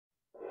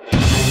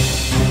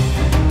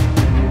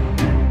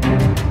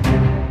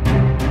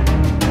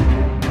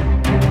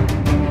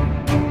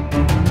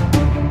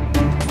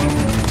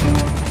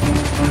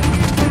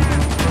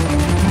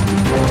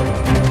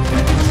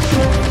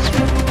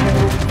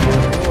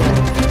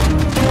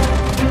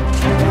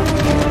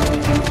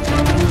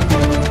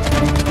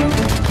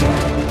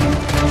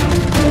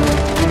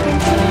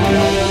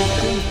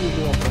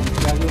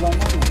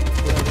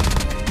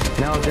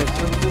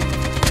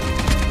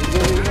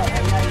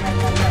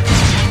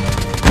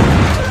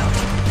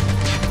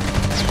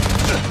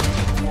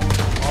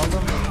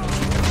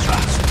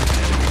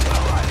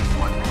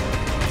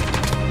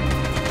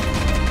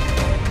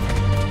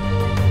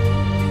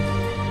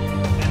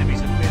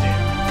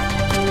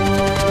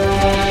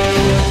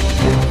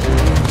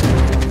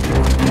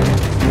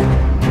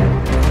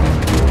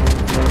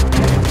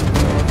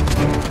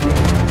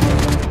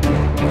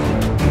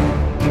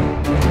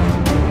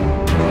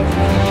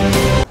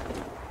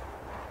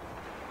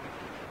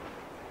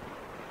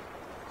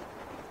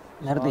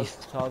Neredeyiz?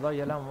 Sağda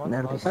gelen var.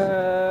 Neredeyiz?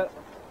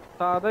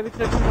 Sağda bir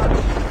takım var.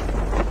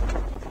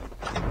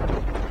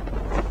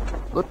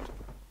 Dur.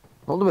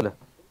 Ne oldu böyle?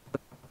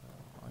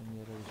 Aynı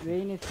yere düştüm. Ve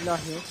yine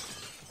silah yok.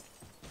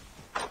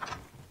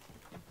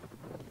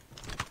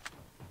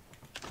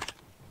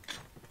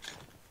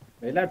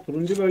 Beyler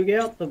turuncu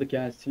bölgeye atladık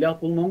yani.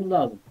 Silah bulmamız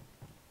lazım.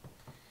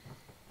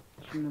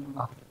 Şimdi bu.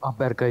 Ah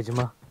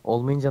Berkaycıma.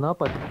 Olmayınca ne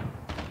yapak?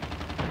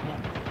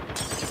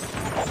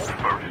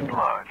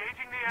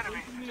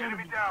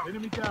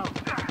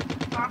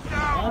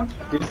 Lan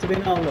birisi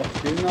beni aldı.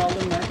 Birini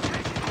aldım ben.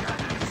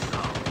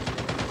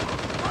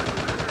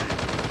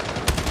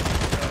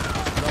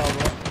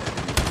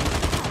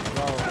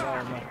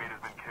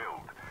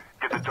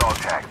 Get the dog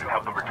tags and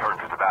help them return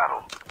to the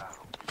battle.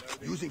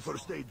 Using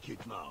first aid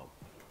kit now.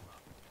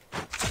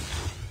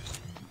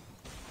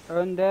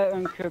 Önde,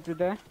 ön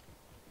köprüde.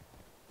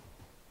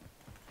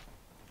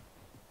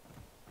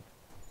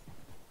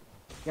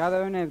 Ya da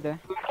ön evde.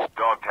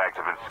 Dog tags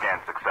have been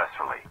scanned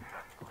successfully.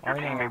 Your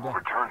Aynen teammate will öyle.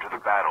 return to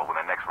the battle when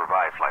the next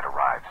revive flight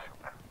arrives.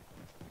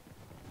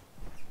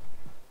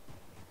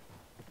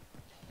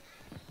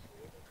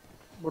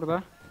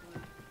 Burada.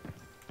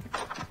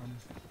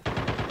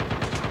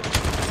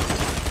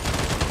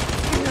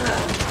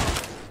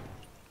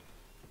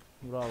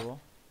 Bravo.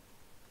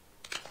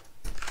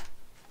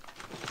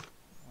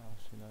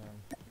 Silah yani.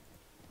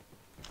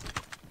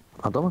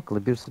 Adam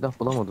akıllı bir silah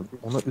bulamadım.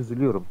 Ona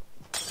üzülüyorum.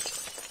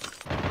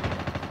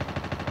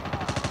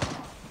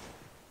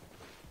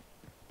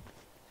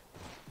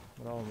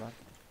 Bravo lan.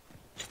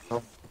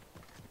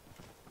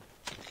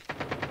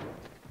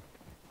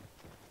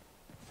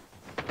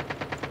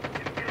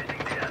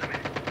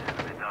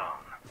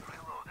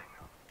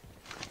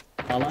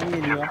 Alan Your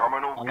geliyor.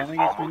 terminal Alana is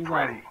geçmeniz almost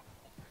lazım. ready.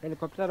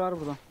 Helikopter var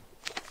burada.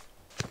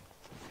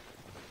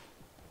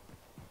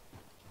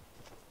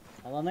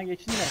 Alana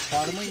geçin de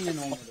farma inin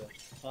olmadı.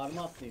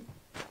 Farma atlayın.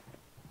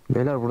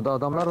 Beyler burada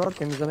adamlar var.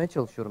 Temizlemeye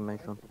çalışıyorum ben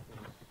şu an.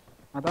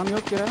 Adam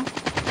yok ya.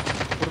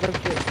 Burada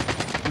bir şey.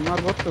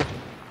 Bunlar bottur.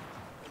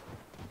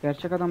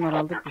 Gerçek adamlar Your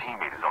aldık biz.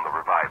 teammate is on the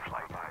revive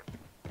flight.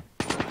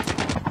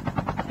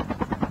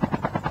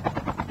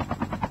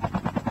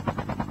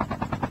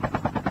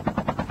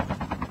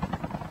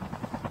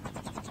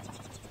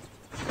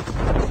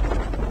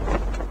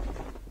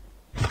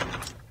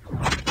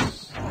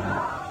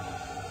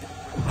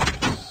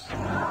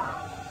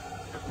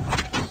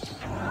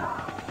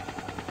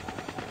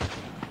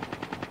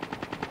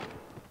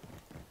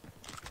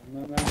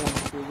 Onlar nereden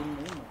çıkıyor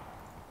bilmiyorum ama.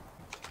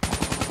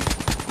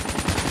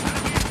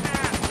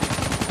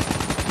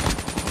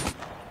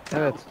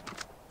 Evet.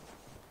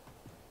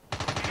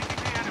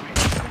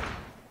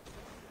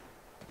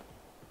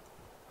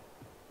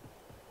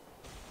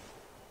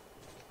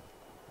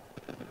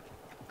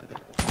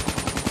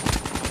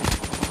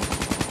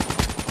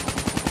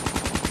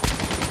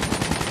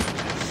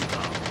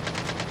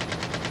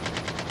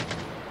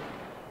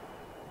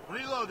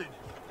 Reloading.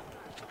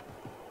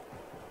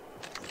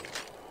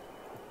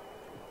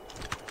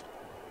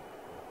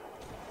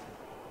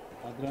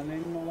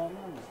 Adrenalin olan var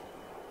mı?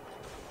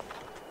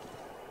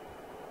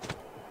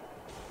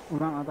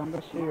 Ulan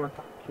adamda şey yok.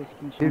 Keskin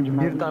Bir, nişancı bir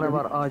mermisi tane yok.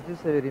 var.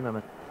 Acilse vereyim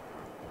hemen.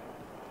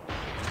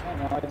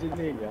 Yani acil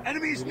değil ya.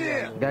 Enemies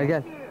near. Gel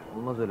gel.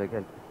 Olmaz öyle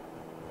gel.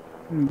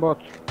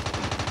 Bot.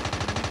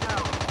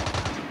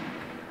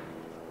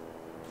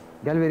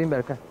 Gel vereyim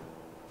Berkay.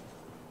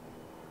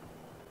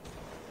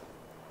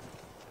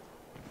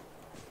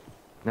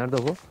 Nerede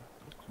bu?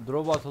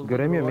 Drop atıldı.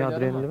 Göremiyorum ya Drop'a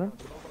gidelim mi? adrenalimi.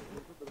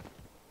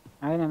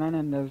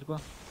 Aynen let's go.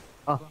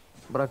 Ah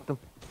bıraktım.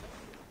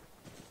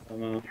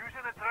 Tamam. Using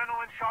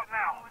adrenaline shot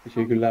now.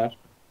 Teşekkürler.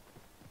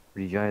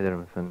 Rica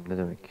ederim efendim. Ne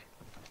demek?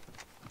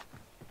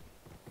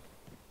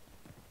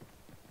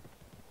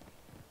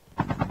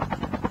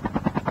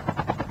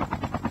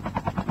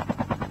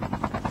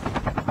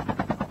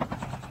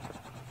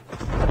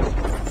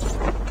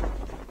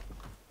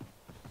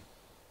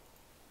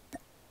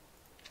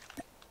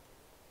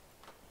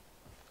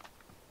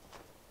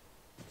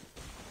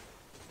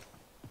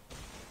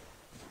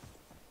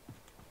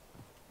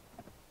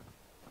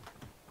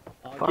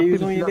 Farklı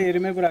bir AK-117 silah.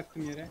 erime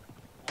bıraktım yere.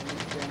 Almak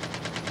isteyen.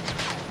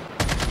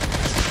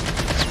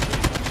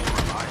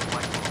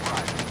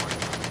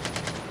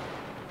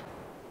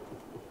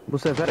 Bu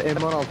sefer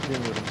M16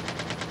 deniyorum.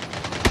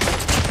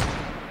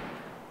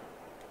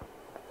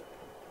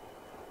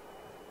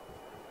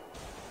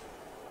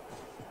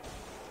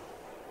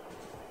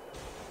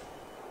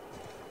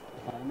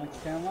 Almak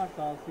isteyen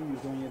varsa alsın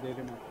 117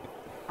 erime.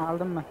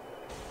 Aldım ben.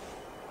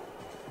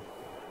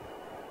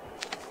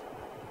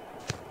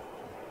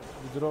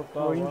 Bir drop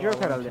daha Oyuncu var, yok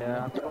alan herhalde içinde.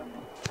 ya.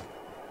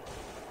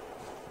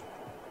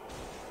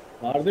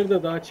 Vardır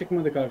da daha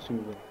çıkmadı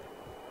karşımıza.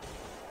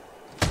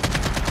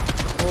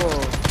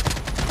 Oo.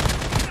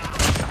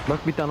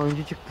 Bak bir tane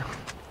oyuncu çıktı.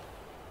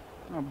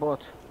 Ha, bot.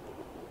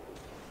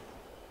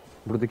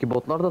 Buradaki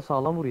botlar da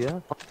sağlam vuruyor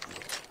ya.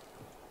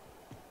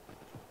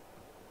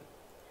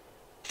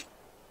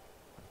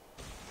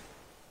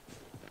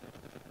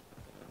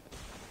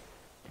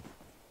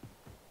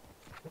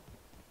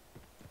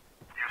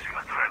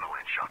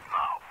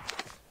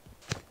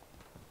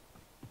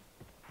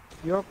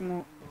 Yok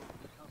mu?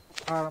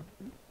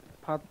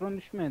 Patron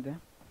düşmedi.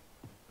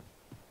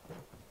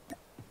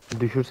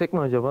 Düşürsek mi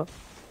acaba?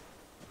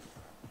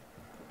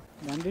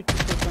 Bende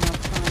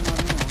 386 tane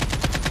mermi var.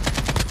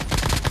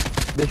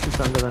 500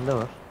 tane de bende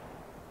var.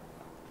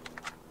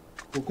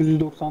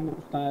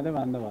 999 tane de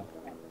bende var.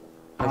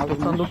 Kaç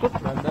 99?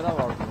 Bende de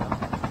vardı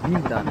ya.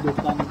 1000 tane.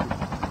 99.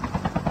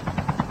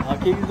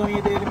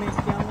 AK-117 elime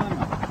isteyen var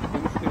mı?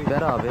 Dönüştüreyim.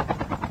 Ver abi.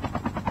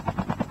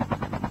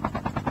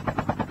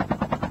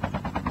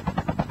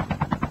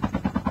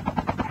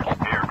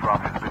 Airdrop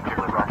has been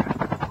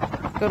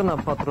delivered. Kırın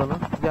abi patronu.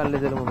 Bir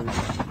halledelim onu biz.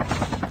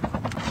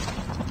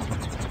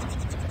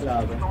 Gel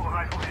abi.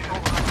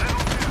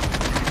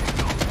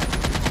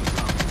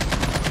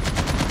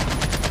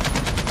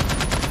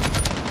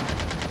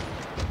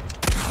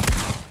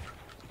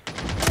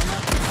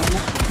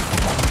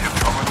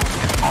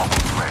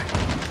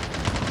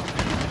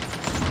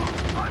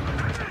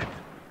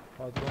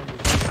 Patron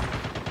düştü.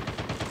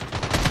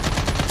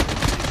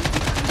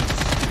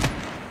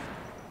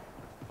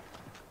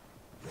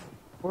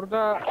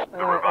 Burada The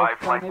revived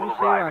flight efsane will bir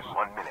şey arrive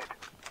var. in 1 minute.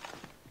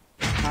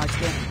 AK.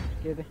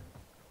 Geri.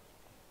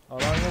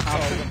 Alan yoksa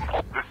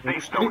aldım. The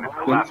safe zone is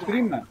collapsing.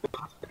 Dönüştüreyim mi?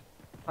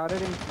 Para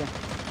renkli.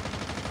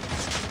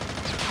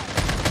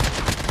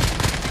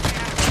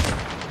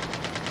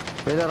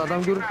 Beyler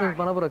adam görürseniz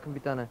bana bırakın bir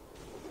tane.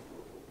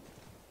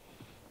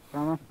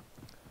 Tamam.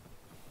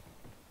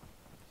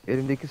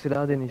 Elimdeki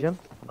silahı deneyeceğim.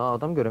 Aa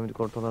adam göremedik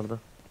ortalarda.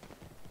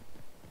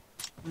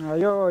 Ya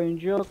yok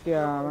oyuncu yok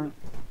ya ben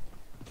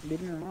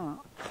bilmiyorum ama.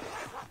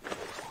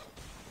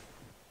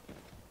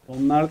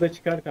 Onlar da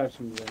çıkar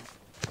karşımıza.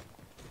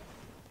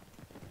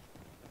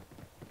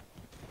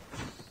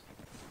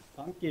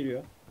 Tank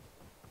geliyor.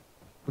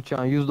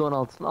 Uçağın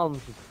 %16'sını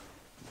almışız.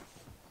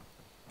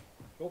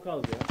 Çok az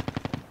ya.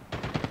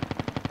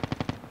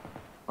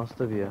 Az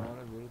tabii ya.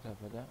 Sonra biri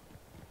tepede.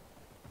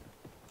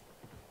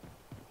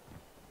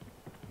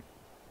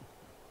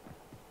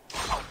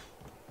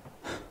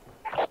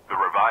 The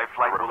revived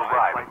flight will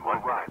arrive in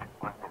 1 minute.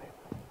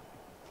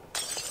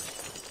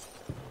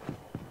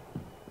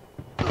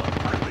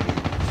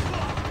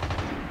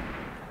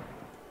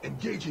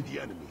 Engaging the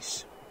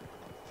enemies.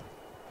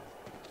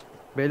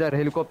 Beyler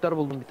helikopter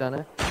buldum bir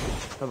tane.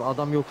 Tabii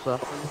adam yoksa.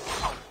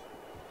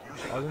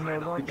 Azın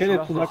oradan Dikkat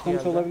et,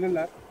 tuzaklamış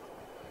olabilirler.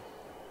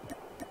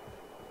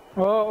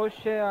 O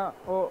şey ya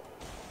o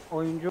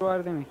oyuncu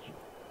var demek.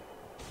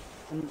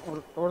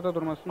 Orada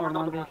durması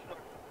normal değil.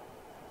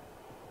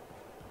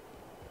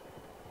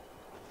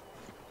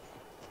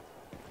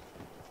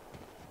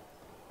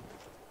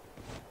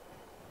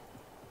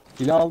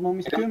 Silah almamı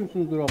istiyor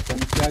musunuz drop'tan?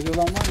 İhtiyacı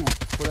olan var mı?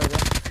 Burada.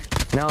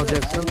 Ne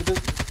alacaksın?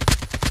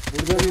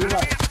 Burada biri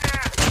var.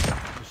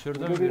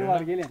 Düşürdüm Burada biri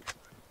var, birini. gelin.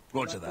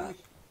 Roger that.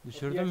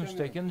 Düşürdüm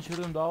müstekin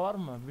düşürdüm. Daha var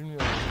mı?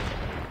 Bilmiyorum.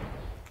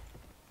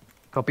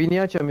 Kapıyı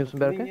niye açamıyorsun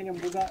Gelin Berkay?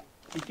 gelin, burada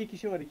 2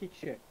 kişi var, 2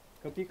 kişi.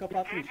 Kapıyı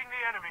kapatmış.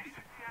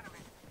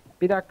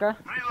 Bir dakika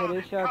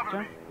içeriye şey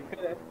atacağım.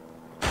 Dikkat et.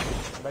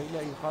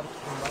 Bekle yukarı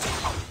çıkın ben.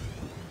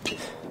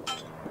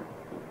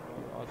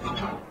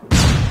 Atayım.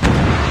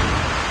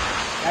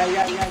 Gel.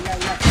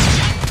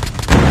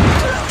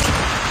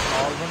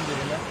 Aldım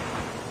birini.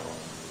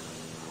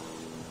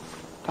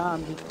 Tamam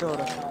bitti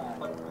orası.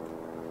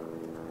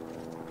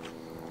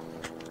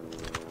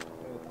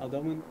 Evet,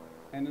 adamın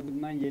en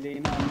azından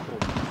yeleğini almış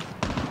olduk.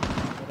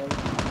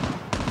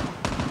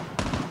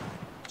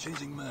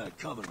 Changing mag,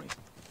 cover me.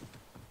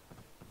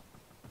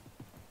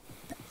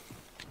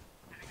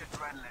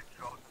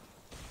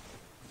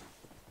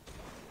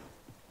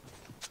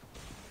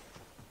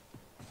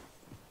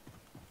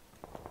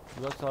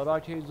 Burada sarı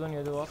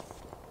AK-117 var.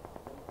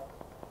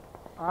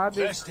 Abi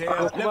Test here,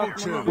 oku level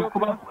basmanız two. yok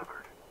mu?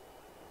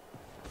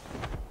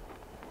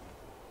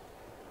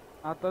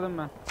 Atladım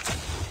ben.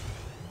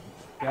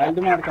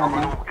 Geldim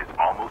arkandan. Terminal is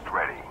almost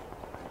ready.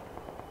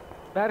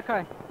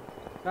 Berkay.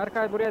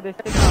 Berkay buraya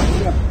destek al.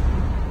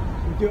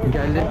 Gidiyorum.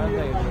 Geldi. Ben de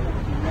geliyorum.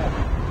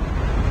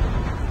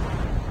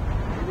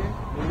 Gelin.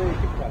 Burada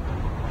ekip var.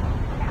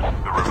 The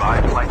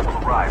revived flight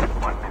will arrive in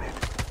 1 minute.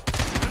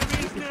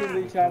 İkisi şurada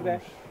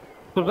içeride.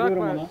 Tuzak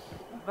Alıyorum var. onu.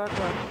 Tuzak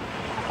var.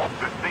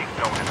 The safe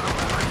zone is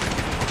collapsing.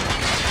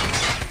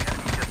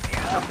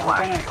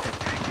 Kalkan açtı.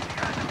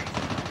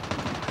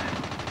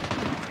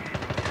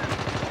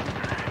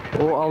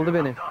 O aldı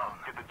beni. Get the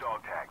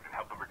dog tags and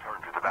help them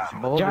return to the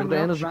battle. Baba Can burada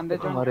en yok, az bende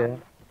iki can var ya.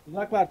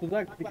 Tuzak var,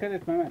 tuzak. Dikkat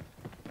et Mehmet.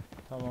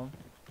 Tamam.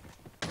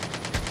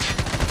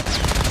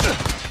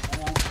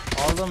 Tamam.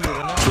 Aldım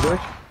birini. Bırak.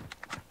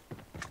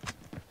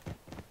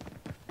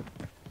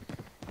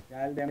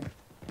 Geldim.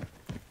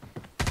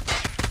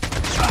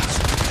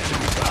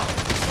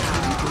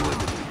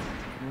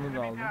 Bunu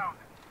da aldım.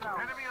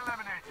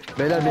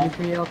 Beyler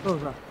benimkini iyi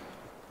atsanız ha.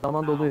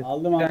 Zaman doluyor.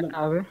 Aldım Bir aldım.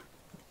 dakika abi.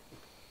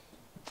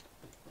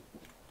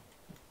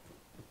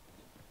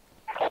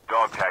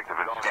 Dog tags have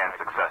been scanned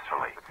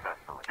successfully.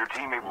 Your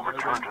teammate will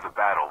return to the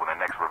battle when the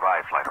next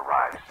revived flight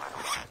arrives.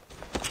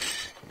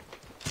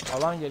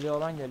 Alan geliyor,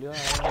 alan geliyor.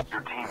 Alan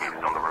Your teammate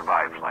is on the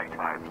revived flight.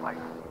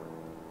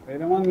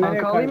 Eleman nereye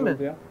Tanka alayım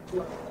kayboldu mı? ya?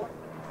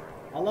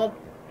 Al al.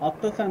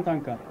 Atla sen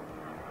tanka.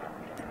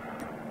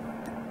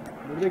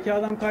 Buradaki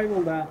adam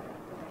kayboldu ha.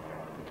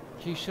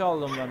 2 kişi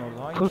aldım ben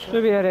orada. Hangisi? Pustu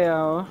bir yere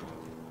ya o.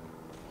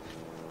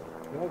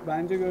 Yok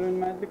bence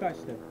görünmezlik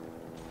kaçtı.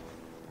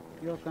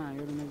 Yok ha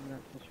yürümezler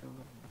kaç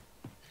olur.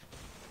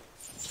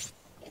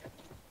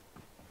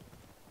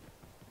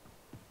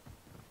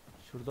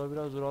 Şurada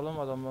biraz duralım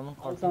adamların Al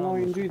kartını sana aldık.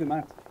 oyuncuydum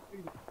ha.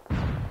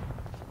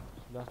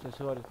 Silah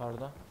sesi var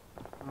yukarıda.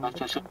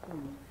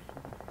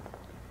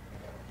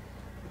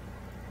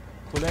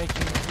 Kule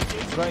içinde.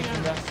 Bura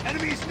içinde.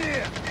 Enemies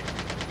near!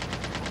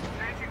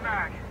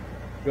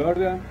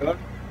 Gördüm. The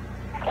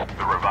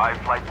revived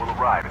flight will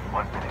arrive in 1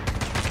 minute.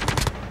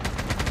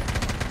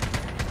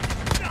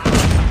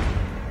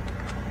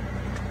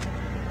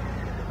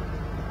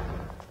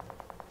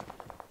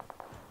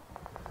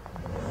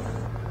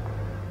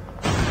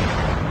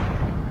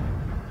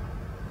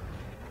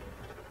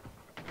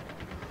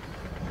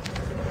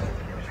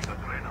 Using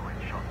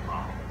adrenaline shot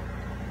now.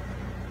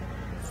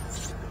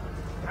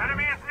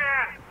 Enemy is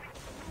near!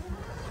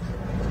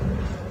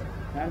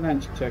 Nereden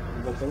çıkacak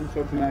bir bakalım,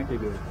 çok merak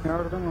ediyorum.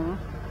 Gördüm onu.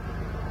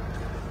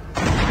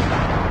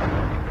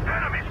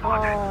 Enemy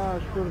spotted! Aa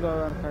şurada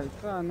var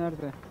kayıt. Aa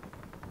nerede?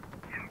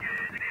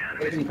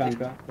 Verin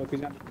kanka,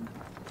 bakacağım.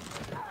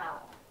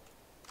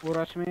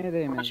 Uğraşmaya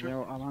değmez ya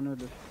o alan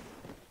ölür.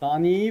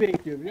 Saniyeyi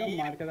bekliyor biliyor musun?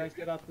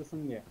 Arkadaşlar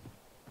atlasın diye.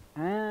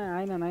 He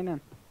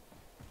aynen.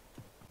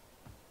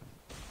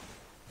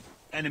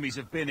 Enemies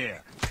have been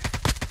here.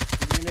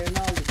 Sinirlerini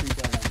aldı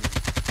çünkü adam.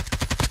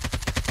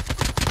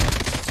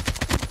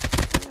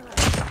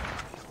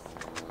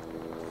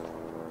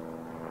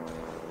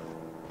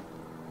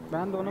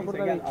 Ben de onu Neyse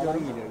burada gel, alan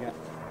bekliyorum. gidiyor gel.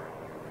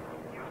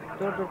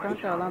 Dur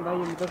kanka alan daha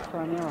 24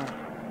 saniye var.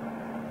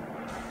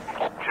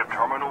 Chip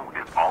terminal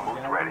is almost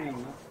Geldim ready.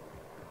 yanına.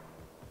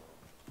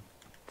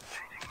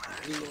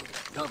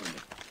 Cover me.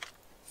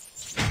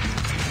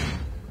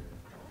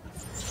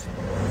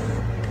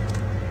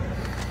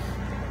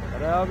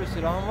 Eray abi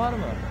silahın var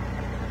mı?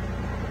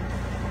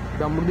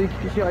 Ben burada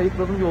 2 kişi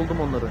ayıkladım yoldum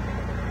onları.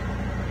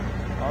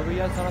 Abi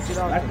gel sana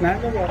silah Bak atayım.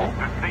 nerede bu adam? The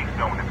safe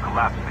zone is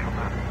collapsing.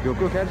 Yok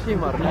her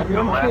şeyim var. The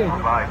Bilmiyorum last ki.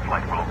 revived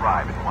flight will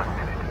arrive in 1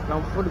 minute.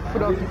 Ben full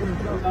attım.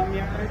 Adam bir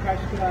yerlere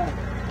kaçtı ha.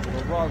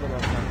 Robo aldılar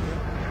sanki.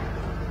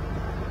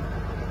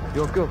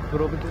 Yok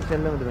drop'u kimse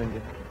ellemedi bence.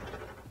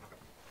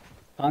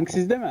 Tank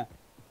sizde mi?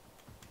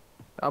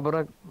 Ha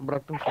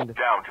bıraktım şimdi.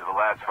 Down to the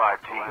last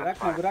 5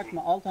 teams.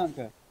 Bırakma al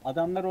tankı.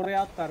 Adamlar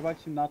oraya atlar bak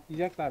şimdi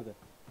atlayacaklardı.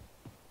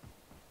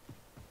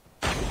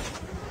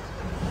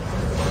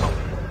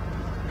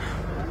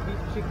 Tankı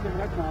hiçbir şekilde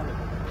bırakma abi.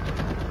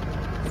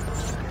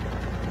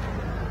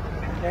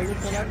 Gel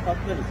gitseler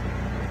patlarız.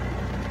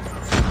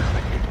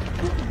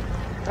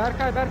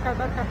 Berkay.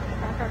 Kanka.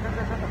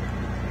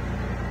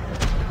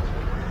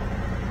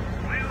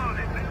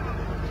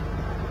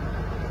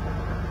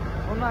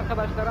 Onun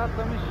arkadaşları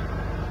atlamış.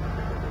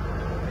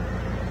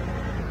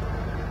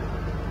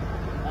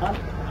 Al.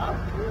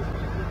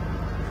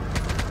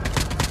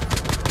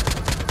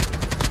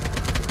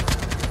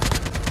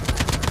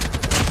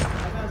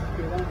 Hemen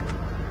sıkıyor lan.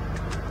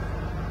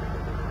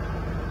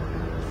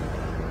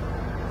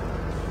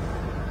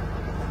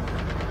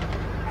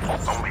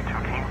 Only 2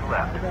 teams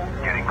left.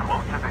 Getting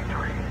close to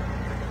victory.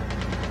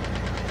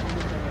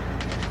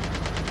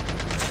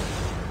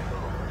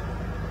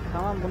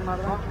 Tamam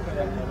bunlardan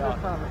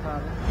 24 sağlık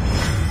abi.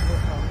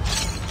 24 sağlık.